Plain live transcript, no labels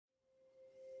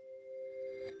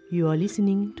You are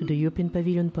listening to the European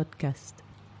Pavilion podcast.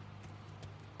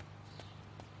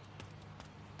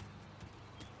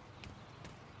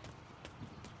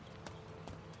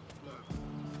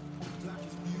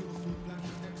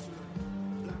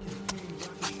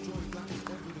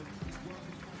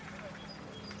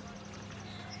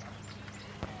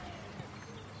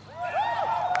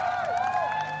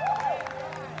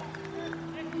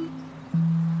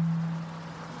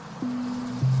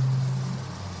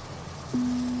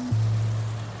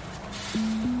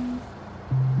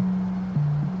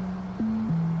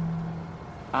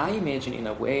 I imagine in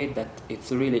a way that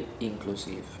it's really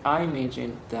inclusive. I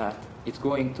imagine that it's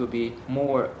going to be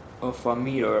more of a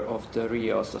mirror of the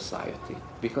real society.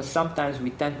 Because sometimes we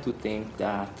tend to think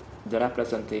that the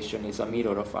representation is a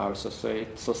mirror of our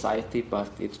society, but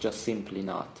it's just simply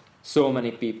not. So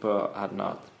many people are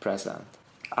not present.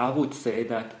 I would say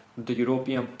that the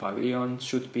European Pavilion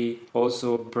should be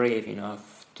also brave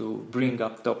enough to bring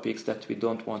up topics that we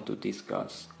don't want to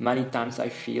discuss. Many times I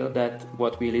feel that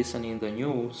what we listen in the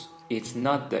news, it's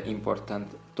not the important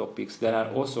topics. There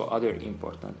are also other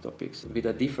important topics with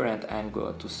a different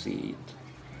angle to see it.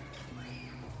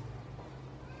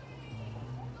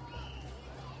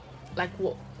 Like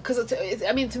what? Because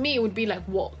to me, it would be like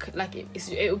what? Like it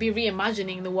would be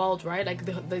reimagining the world, right? Like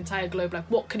the entire globe. Like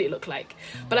what could it look like?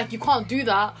 But like you can't do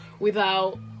that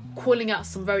without calling out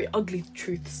some very ugly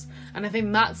truths. And I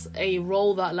think that's a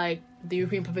role that like the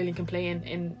European Pavilion can play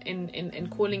in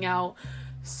calling out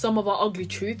some of our ugly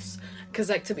truths. Because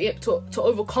like to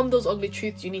overcome those ugly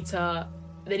truths, they need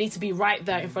to be right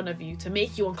there in front of you to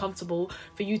make you uncomfortable,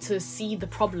 for you to see the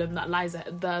problem that lies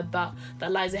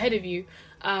that lies ahead of you.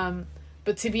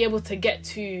 But to be able to get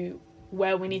to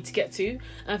where we need to get to. And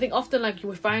I think often like you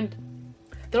will find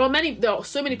there are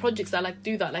so many projects that like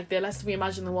do that. Like let's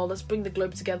reimagine the world, let's bring the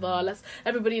globe together, let's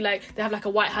everybody like they have like a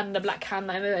white hand and a black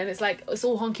hand, and it's like it's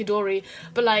all hunky-dory.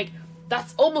 But like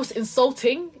that's almost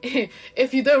insulting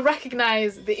if you don't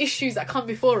recognize the issues that come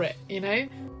before it, you know?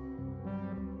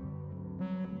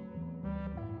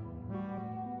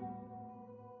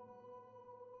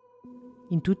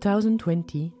 In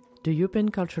 2020, the European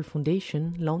Cultural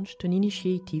Foundation launched an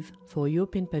initiative for a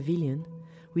European Pavilion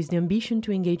with the ambition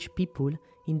to engage people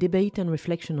in debate and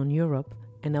reflection on Europe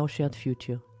and our shared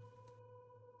future.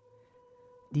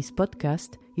 This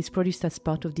podcast is produced as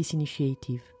part of this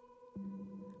initiative.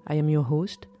 I am your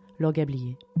host, Laure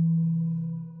Gablier.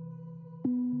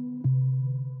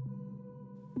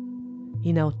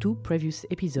 In our 2 previous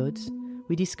episodes,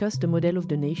 we discussed the model of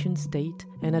the nation-state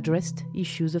and addressed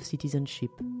issues of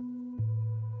citizenship.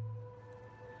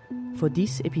 For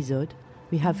this episode,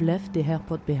 we have left the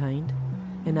airport behind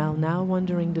and are now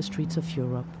wandering the streets of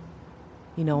Europe.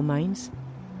 In our minds,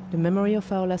 the memory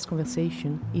of our last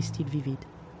conversation is still vivid.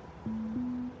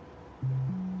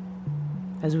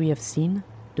 As we have seen,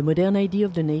 the modern idea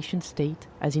of the nation-state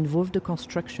has involved the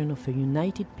construction of a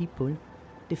united people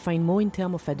defined more in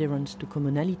terms of adherence to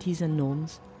commonalities and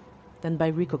norms than by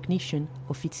recognition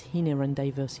of its inherent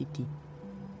diversity.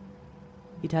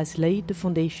 It has laid the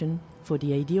foundation for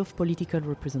the idea of political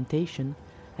representation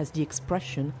as the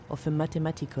expression of a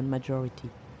mathematical majority.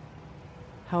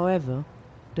 However,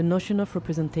 the notion of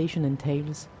representation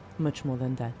entails much more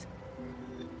than that.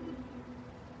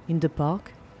 In the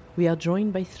park, we are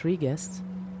joined by 3 guests,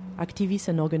 activists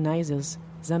and organizers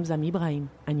Zamzam Ibrahim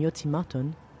and Yotzi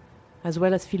Marton, as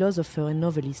well as philosopher and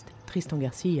novelist Tristan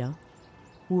Garcia,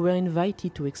 who were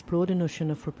invited to explore the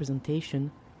notion of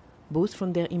representation both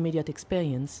from their immediate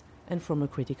experience and from a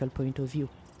critical point of view.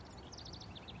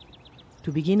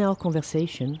 To begin our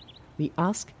conversation, we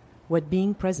ask what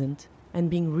being present and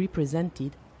being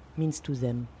represented means to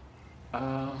them.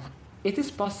 It is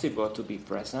possible to be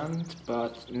present,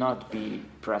 but not be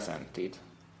presented.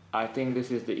 I think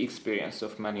this is the experience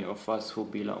of many of us who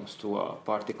belongs to a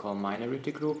particular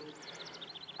minority group,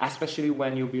 especially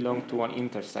when you belong to an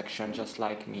intersection just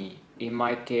like me. In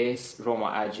my case, Roma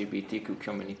LGBTQ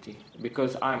community,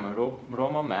 because I'm a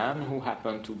Roma man who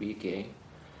happened to be gay.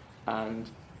 And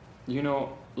you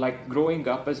know, like growing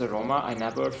up as a Roma, I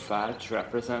never felt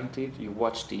represented. You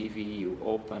watch TV, you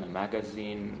open a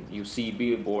magazine, you see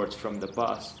billboards from the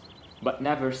bus, but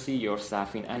never see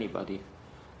yourself in anybody.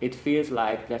 It feels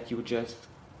like that you just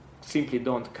simply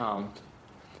don't count.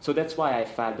 So that's why I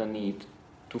felt the need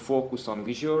to focus on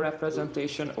visual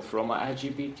representation of Roma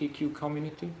LGBTQ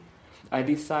community. I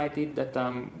decided that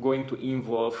I'm going to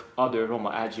involve other Roma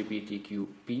LGBTQ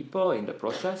people in the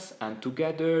process, and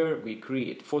together we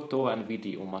create photo and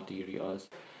video materials.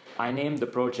 I named the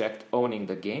project Owning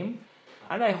the Game,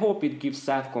 and I hope it gives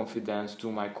self-confidence to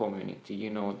my community,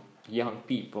 young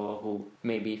people who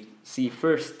maybe see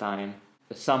first time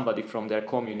somebody from their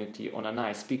community on a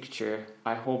nice picture,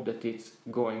 I hope that it's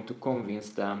going to convince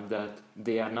them that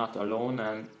they are not alone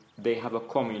and they have a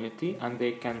community and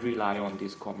they can rely on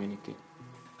this community.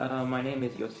 My name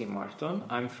is Jossi Marton.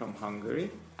 I'm from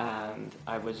Hungary, and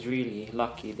I was really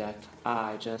lucky that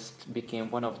I just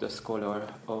became one of the scholars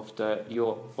of the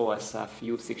OSF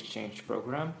Youth Exchange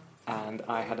program, and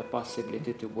I had a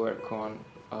possibility to work on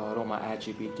a Roma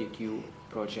LGBTQ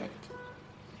project.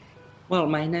 Well,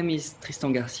 my name is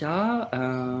Tristan Garcia.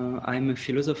 I'm a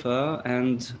philosopher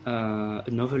and a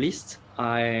novelist.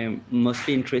 I'm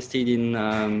mostly interested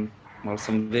in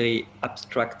some very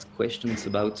abstract questions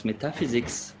about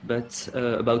metaphysics, but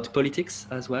about politics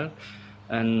as well,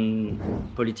 and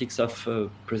politics of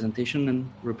presentation and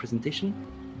representation.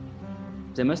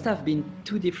 There must have been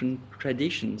two different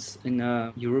traditions in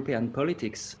European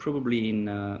politics, probably in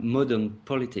modern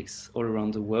politics all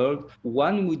around the world.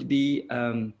 One would be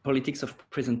politics of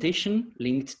presentation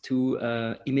linked to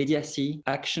immediacy,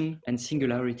 action, and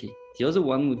singularity. The other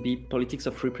one would be politics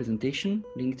of representation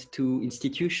linked to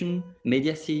institution,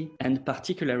 mediacy, and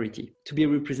particularity. To be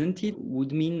represented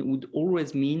would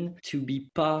always mean to be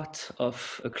part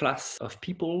of a class of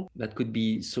people. That could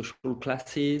be social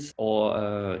classes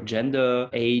or gender,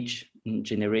 age,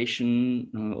 generation,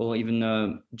 or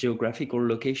even geographical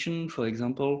location, for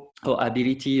example, or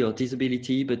ability or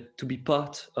disability, but to be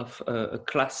part of a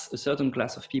certain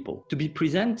class of people. To be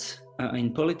present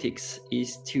in politics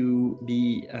is to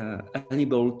be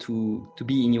unable to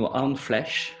be in your own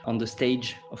flesh on the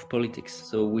stage of politics.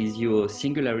 So with your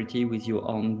singularity, with your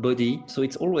own body. So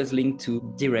it's always linked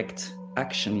to direct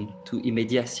action, to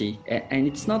immediacy, and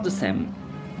it's not the same.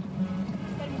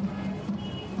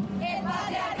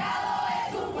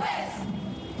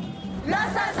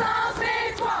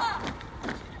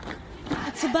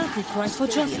 It's a battle cry for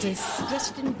justice.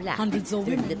 Dressed in black, hundreds of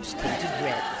their women, lips painted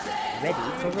red,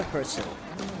 ready for rehearsal.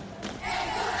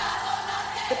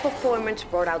 The performance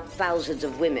brought out thousands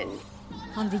of women,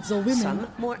 hundreds of women, some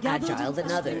more gathered agile than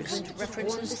in others. to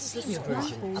References the senior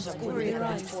version of a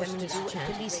choreographed feminist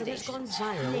chant that has gone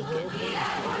viral worldwide.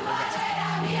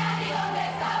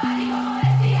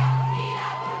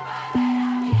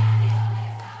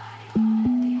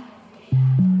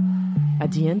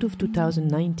 At the end of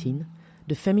 2019,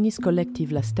 the feminist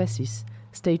collective Las Tesis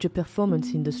staged a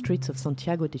performance in the streets of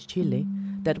Santiago de Chile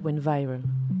that went viral.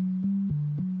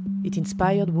 It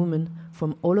inspired women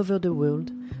from all over the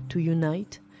world to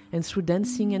unite, and through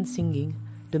dancing and singing,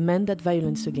 demand that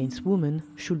violence against women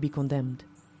should be condemned.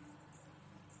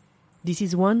 This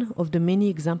is one of the many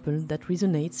examples that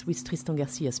resonates with Tristan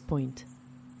Garcia's point.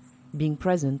 Being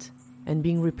present and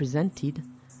being represented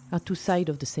are two sides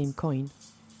of the same coin,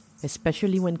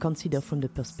 especially when considered from the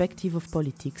perspective of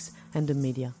politics and the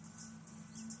media.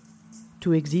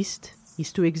 To exist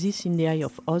is to exist in the eye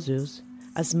of others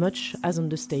as much as on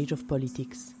the stage of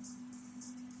politics.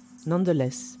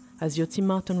 Nonetheless, as Jossi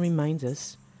Marton reminds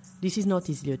us, this is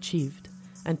not easily achieved,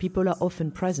 and people are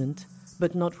often present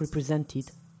but not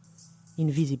represented,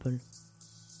 invisible.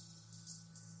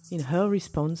 In her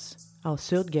response, our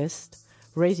third guest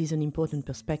raises an important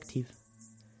perspective: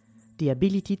 the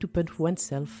ability to put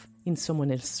oneself in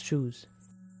someone else's shoes.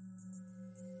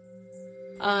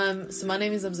 So my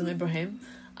name is Zamzam Ibrahim.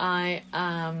 I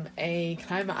am a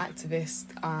climate activist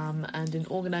and an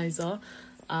organiser.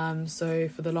 So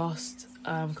for the last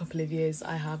couple of years,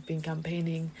 I have been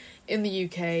campaigning in the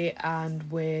UK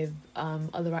and with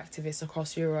other activists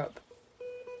across Europe.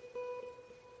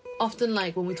 Often,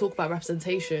 like, when we talk about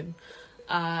representation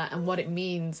and what it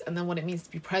means, and then what it means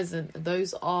to be present,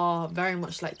 those are very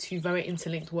much like two very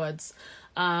interlinked words.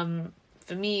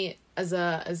 For me,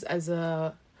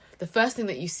 the first thing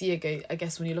that you see, I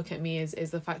guess, when you look at me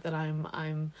is the fact that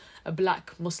I'm a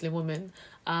Black Muslim woman,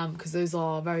 because those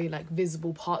are very like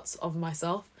visible parts of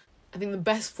myself. I think the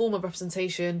best form of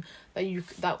representation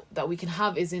that we can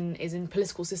have is in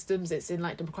political systems. It's in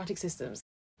like democratic systems.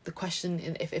 The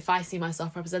question, if I see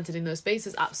myself represented in those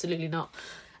spaces, absolutely not.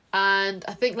 And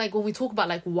I think, like, when we talk about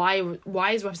like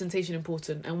why is representation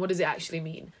important and what does it actually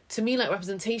mean? To me, like,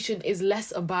 representation is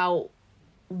less about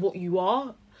what you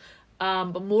are,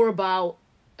 but more about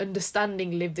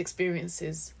understanding lived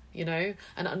experiences, you know,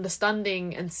 and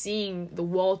understanding and seeing the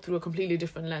world through a completely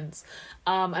different lens.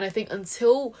 And I think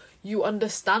until you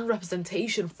understand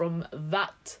representation from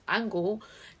that angle,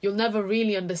 you'll never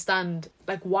really understand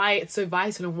like why it's so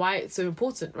vital and why it's so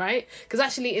important, right? Because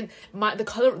actually, the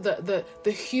color,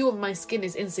 the hue of my skin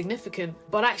is insignificant,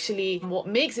 but actually, what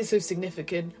makes it so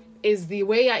significant is the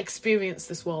way I experience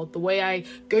this world, the way I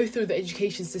go through the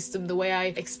education system, the way I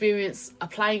experience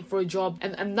applying for a job,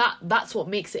 and that's what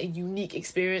makes it a unique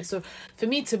experience. So for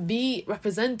me to be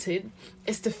represented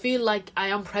is to feel like I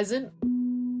am present.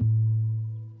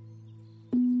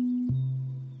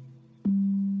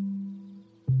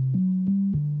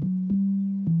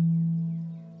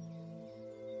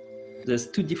 There's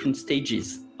two different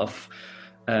stages of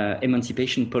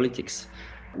emancipation politics.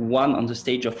 One on the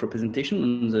stage of representation,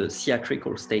 on the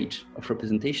theatrical stage of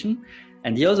representation,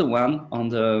 and the other one on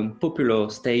the popular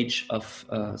stage of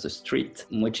the street,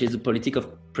 which is the politic of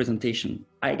presentation.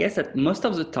 I guess that most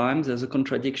of the time there's a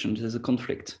contradiction, there's a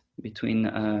conflict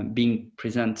between being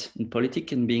present in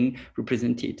politics and being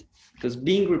represented. Because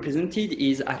being represented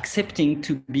is accepting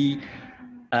to be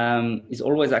is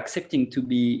always accepting to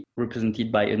be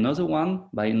represented by another one,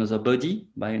 by another body,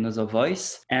 by another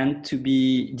voice, and to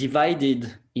be divided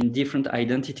in different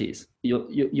identities.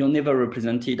 You're never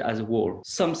represented as a whole.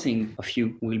 Something of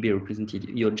you will be represented.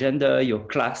 Your gender, your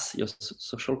class, your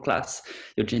social class,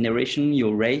 your generation,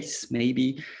 your race,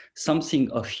 maybe. Something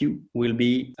of you will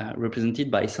be represented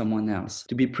by someone else.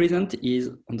 To be present is,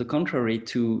 on the contrary,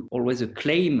 to always a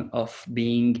claim of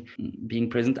being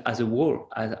present as a whole,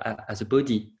 as a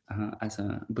body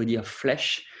of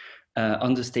flesh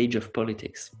on the stage of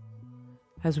politics.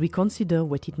 As we consider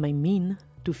what it might mean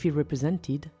to feel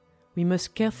represented, we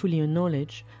must carefully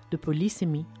acknowledge the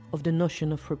polysemy of the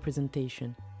notion of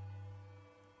representation.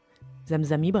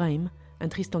 Zamzam Ibrahim and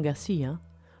Tristan Garcia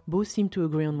both seem to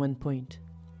agree on one point.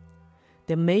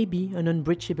 There may be an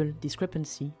unbridgeable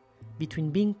discrepancy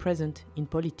between being present in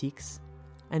politics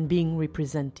and being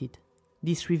represented.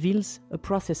 This reveals a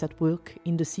process at work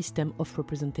in the system of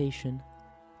representation,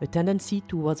 a tendency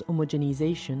towards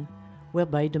homogenization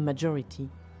whereby the majority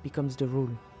becomes the rule.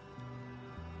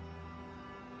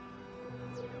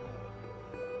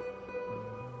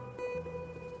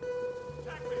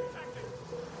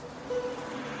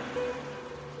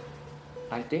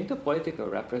 I think the political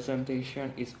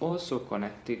representation is also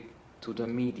connected to the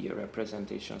media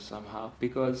representation somehow,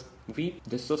 because we,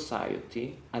 the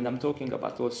society, and I'm talking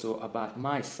also about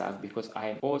myself, because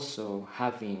I'm also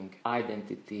having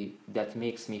identity that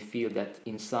makes me feel that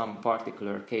in some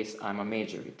particular case I'm a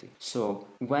majority. So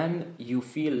when you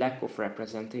feel lack of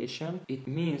representation, it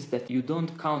means that you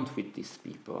don't count with these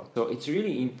people. So it's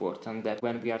really important that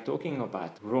when we are talking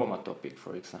about Roma topic,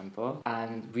 for example,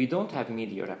 and we don't have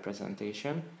media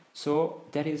representation, so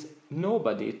there is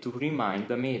nobody to remind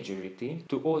the majority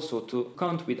to also to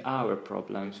count with our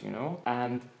problems,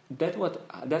 and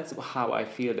that's how I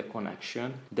feel the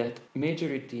connection, that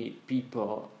majority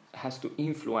people has to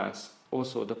influence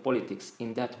also the politics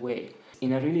in that way.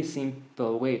 In a really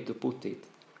simple way to put it,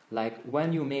 like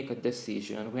when you make a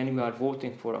decision, when you are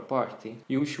voting for a party,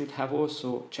 you should have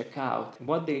also check out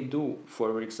what they do,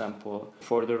 for example,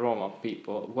 for the Roma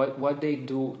people, what they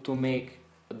do to make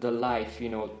the life,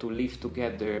 to live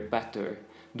together better.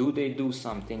 Do they do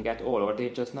something at all, or they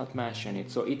just not mention it?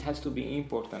 So it has to be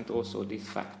important also, this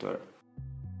factor.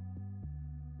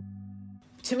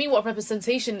 To me, what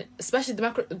representation, especially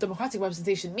democratic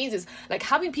representation, means is like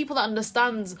having people that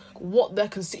understand what their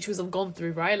constituents have gone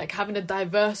through, right? Like having a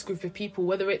diverse group of people,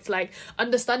 whether it's like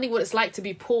understanding what it's like to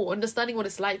be poor, understanding what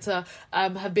it's like to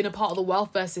have been a part of the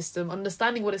welfare system,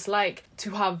 understanding what it's like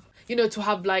to have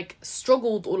like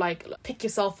struggled or like pick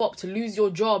yourself up, to lose your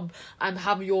job and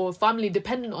have your family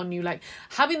dependent on you. Like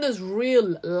having those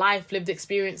real life lived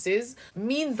experiences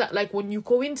means that like when you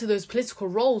go into those political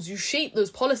roles, you shape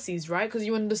those policies, right? Because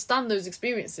you understand those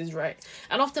experiences, right?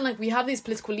 And often like we have these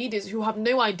political leaders who have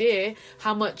no idea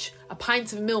how much a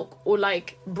pint of milk or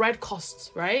like bread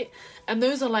costs, right? And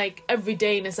those are like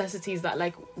everyday necessities that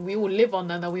like we all live on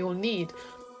and that we all need.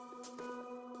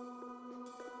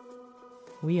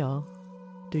 We are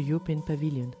the European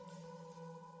Pavilion.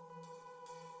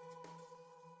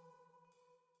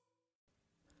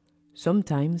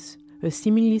 Sometimes, a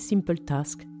seemingly simple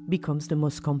task becomes the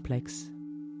most complex.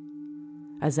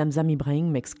 As Zamzam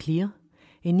Ibrahim makes clear,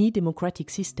 any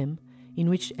democratic system in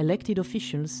which elected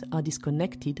officials are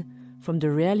disconnected from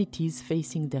the realities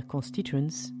facing their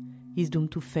constituents is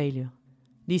doomed to failure.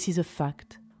 This is a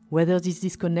fact, whether this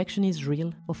disconnection is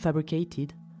real or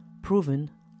fabricated, proven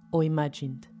or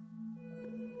imagined.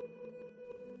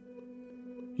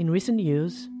 In recent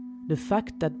years, the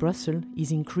fact that Brussels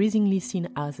is increasingly seen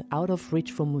as out of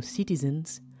reach for most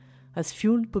citizens has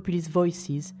fueled populist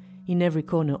voices in every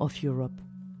corner of Europe.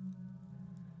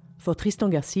 For Tristan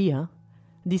Garcia,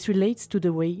 this relates to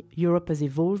the way Europe has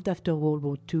evolved after World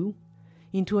War II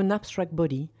into an abstract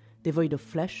body devoid of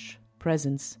flesh,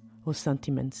 presence, or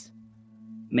sentiments.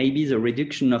 maybe the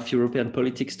reduction of European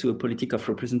politics to a politic of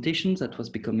representation that was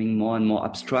becoming more and more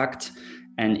abstract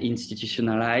and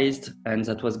institutionalized, and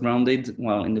that was grounded,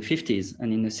 well, in the 50s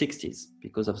and in the 60s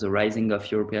because of the rising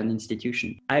of European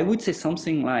institutions. I would say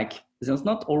something like, there's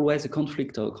not always a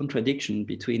conflict or contradiction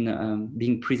between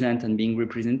being present and being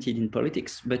represented in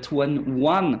politics, but when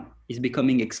one is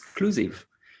becoming exclusive,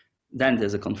 then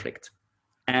there's a conflict.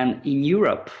 And in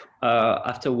Europe,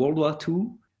 after World War II,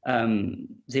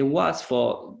 there was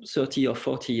for 30 or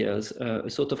 40 years a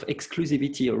sort of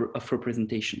exclusivity of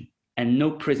representation and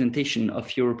no presentation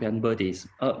of European bodies.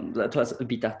 That was a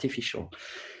bit artificial.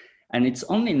 And it's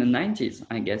only in the 90s,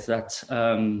 I guess, that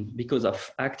because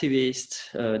of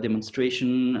activist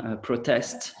demonstration,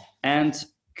 protest, and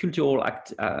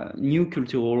new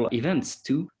cultural events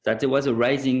too, that there was a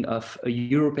rising of a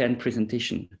European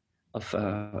presentation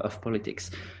of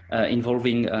politics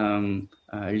involving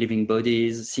living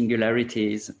bodies,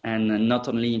 singularities, and not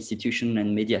only institution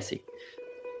and mediacy.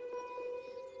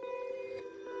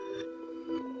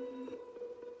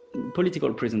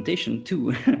 Political presentation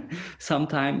too.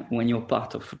 Sometimes when you're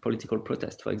part of a political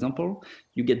protest, for example,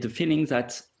 you get the feeling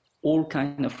that all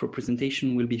kind of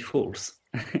representation will be false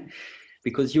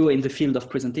because you're in the field of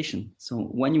presentation. So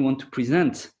when you want to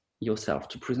present yourself,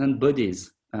 to present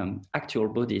bodies, actual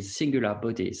bodies, singular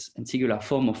bodies, and singular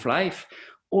form of life,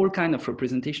 all kind of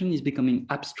representation is becoming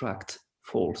abstract,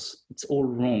 false. It's all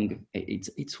wrong.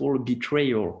 It's all a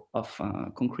betrayal of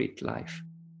concrete life.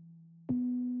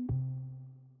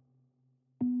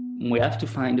 We have to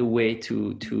find a way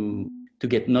to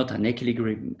get not an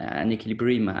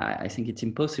equilibrium. I think it's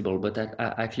impossible, but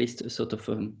at least a sort of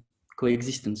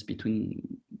coexistence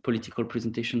between political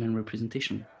presentation and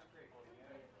representation.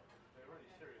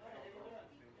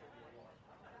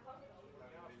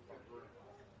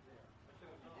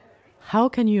 How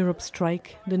can Europe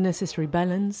strike the necessary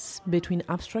balance between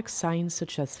abstract signs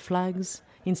such as flags,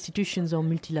 institutions or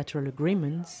multilateral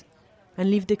agreements,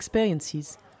 and lived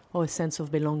experiences or a sense of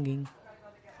belonging,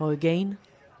 or again,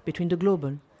 between the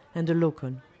global and the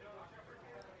local?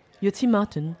 Jotzi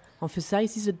Martin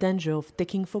emphasizes the danger of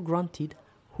taking for granted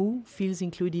who feels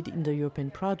included in the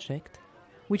European project,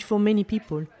 which for many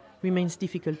people remains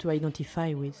difficult to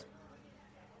identify with.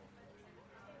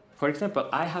 For example,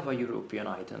 I have a European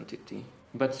identity,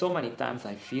 but so many times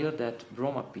I feel that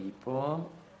Roma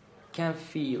people can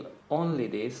feel only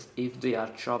this if they are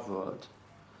traveled.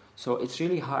 So it's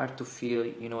really hard to feel,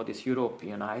 this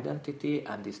European identity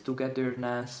and this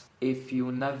togetherness if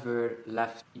you never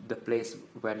left the place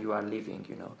where you are living,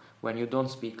 when you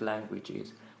don't speak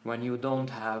languages, when you don't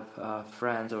have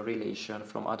friends or relation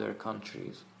from other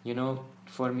countries.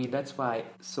 For me, that's why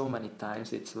so many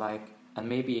times it's like, and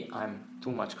maybe I'm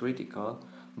too much critical,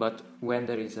 but when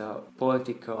there is a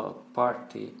political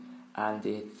party and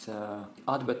it's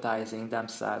advertising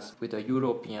themselves with a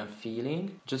European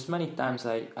feeling, just many times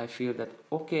I feel that,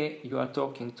 okay, you are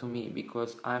talking to me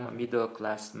because I'm a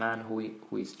middle-class man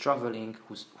who is traveling,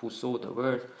 who saw the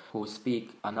world, who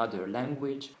speak another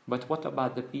language, but what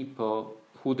about the people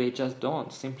who they just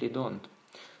simply don't?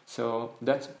 So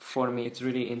that's, for me, it's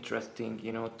really interesting,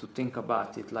 to think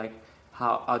about it, like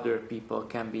how other people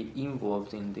can be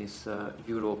involved in this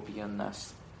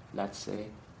Europeanness, let's say.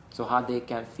 So how they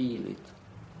can feel it.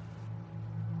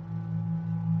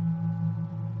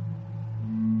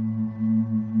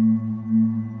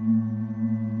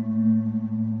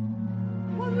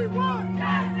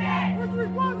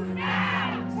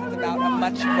 It's about a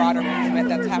much broader movement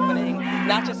that's happening,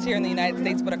 not just here in the United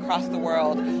States, but across the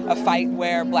world. A fight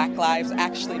where Black lives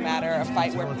actually matter, a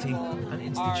fight where people and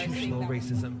institutional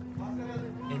racism.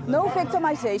 No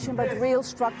victimization, but real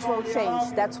structural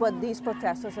change. That's what these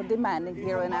protesters are demanding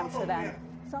here in Amsterdam.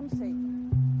 Some say.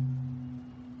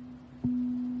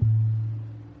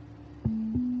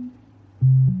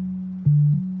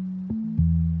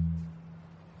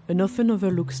 An often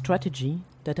overlooked strategy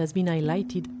that has been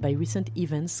highlighted by recent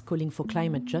events calling for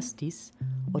climate justice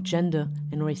or gender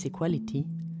and race equality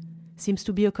seems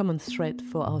to be a common thread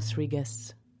for our three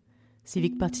guests: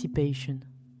 civic participation.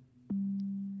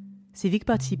 Civic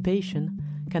participation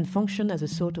can function as a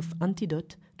sort of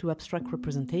antidote to abstract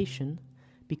representation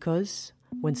because,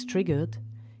 when triggered,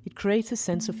 it creates a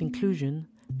sense of inclusion,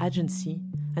 agency,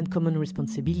 and common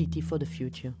responsibility for the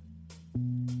future.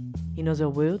 In other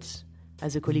words,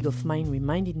 as a colleague of mine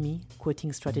reminded me,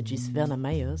 quoting strategist Verna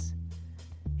Myers,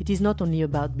 it is not only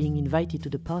about being invited to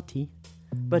the party,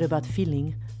 but about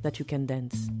feeling that you can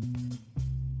dance.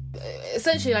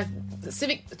 Essentially,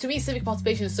 civic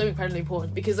participation is so incredibly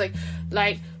important because,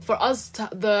 like for us,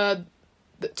 the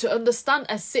to understand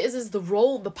as citizens the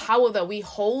role, the power that we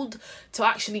hold to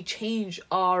actually change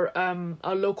our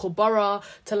local borough,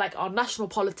 to like our national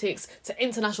politics, to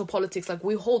international politics. Like,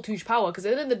 we hold huge power, because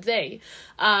at the end of the day,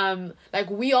 like,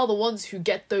 we are the ones who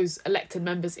get those elected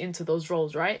members into those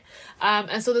roles, right?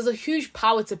 And so there's a huge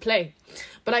power to play.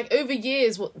 But like, over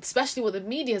years, especially what the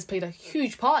media has played a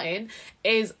huge part in,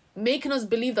 is making us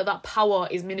believe that power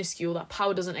is minuscule, that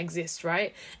power doesn't exist,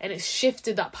 right? And it's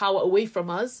shifted that power away from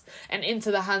us and into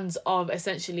the hands of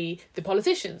essentially the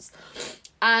politicians.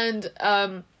 And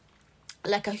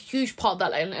like, a huge part of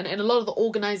that, and a lot of the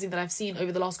organising that I've seen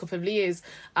over the last couple of years,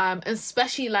 and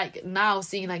especially like now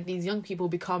seeing like these young people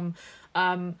become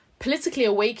politically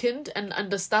awakened and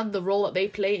understand the role that they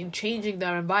play in changing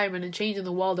their environment and changing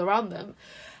the world around them,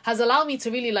 has allowed me to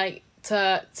really like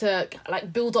to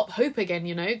like build up hope again,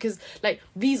 you know, because like,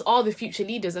 these are the future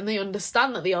leaders, and they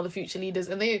understand that they are the future leaders,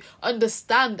 and they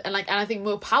understand and I think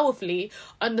more powerfully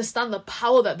understand the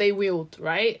power that they wield,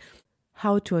 right?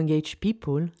 How to engage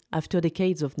people after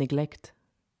decades of neglect.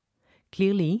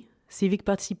 Clearly, civic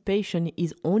participation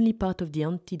is only part of the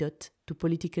antidote to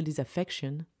political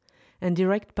disaffection, and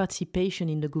direct participation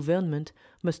in the government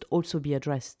must also be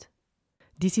addressed.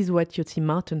 This is what Jotzi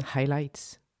Marton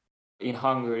highlights. In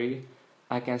Hungary,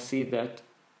 I can see that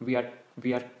we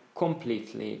are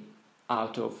completely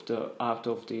out of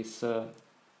this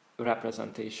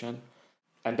representation,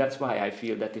 and that's why I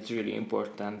feel that it's really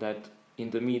important that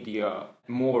in the media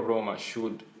more Roma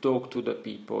should talk to the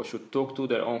people, should talk to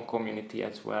their own community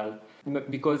as well,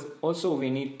 because also we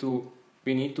need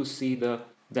to see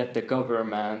that the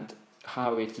government,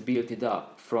 how it's built it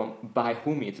up, by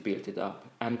whom it's built it up,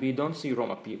 and we don't see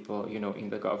Roma people, you know,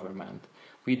 in the government.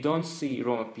 We don't see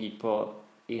Roma people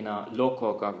in a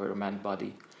local government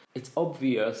body. It's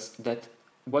obvious that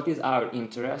what is our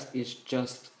interest is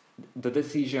just the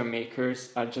decision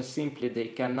makers are just simply, they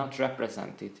cannot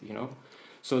represent it, you know.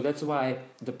 So that's why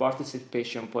the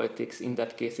participation politics in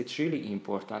that case, it's really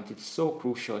important. It's so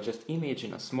crucial. Just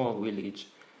imagine a small village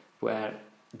where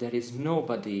there is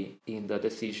nobody in the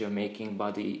decision-making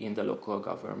body in the local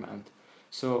government.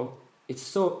 So it's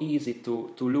so easy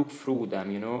to look through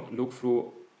them, you know, look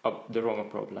through the Roma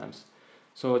problems.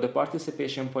 So the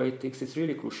participation politics is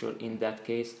really crucial in that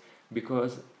case,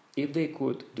 because if they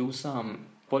could do some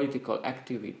political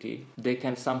activity, they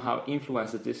can somehow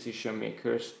influence the decision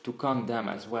makers to condemn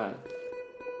as well.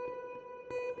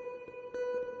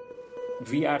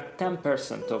 We are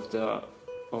 10%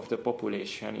 of the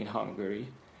population in Hungary.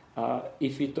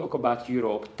 If we talk about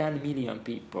Europe, 10 million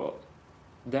people.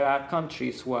 There are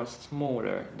countries who are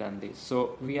smaller than this,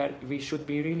 so we should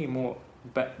be really more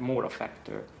a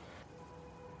factor.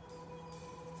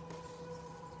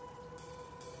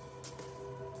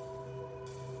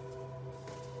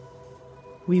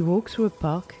 We walk through a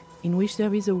park in which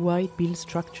there is a wide built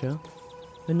structure,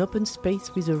 an open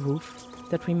space with a roof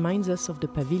that reminds us of the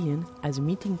pavilion as a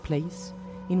meeting place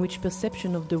in which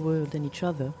perception of the world and each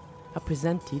other are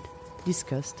presented,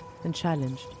 discussed and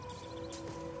challenged.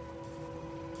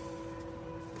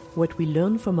 What we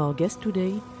learn from our guest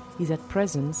today is that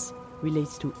presence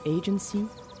relates to agency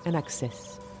and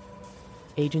access.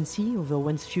 Agency over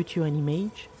one's future and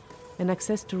image, and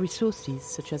access to resources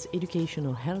such as education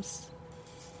or health,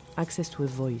 access to a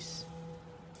voice.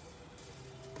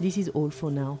 This is all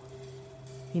for now.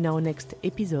 In our next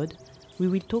episode, we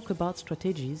will talk about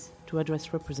strategies to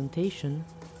address representation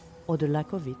or the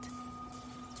lack of it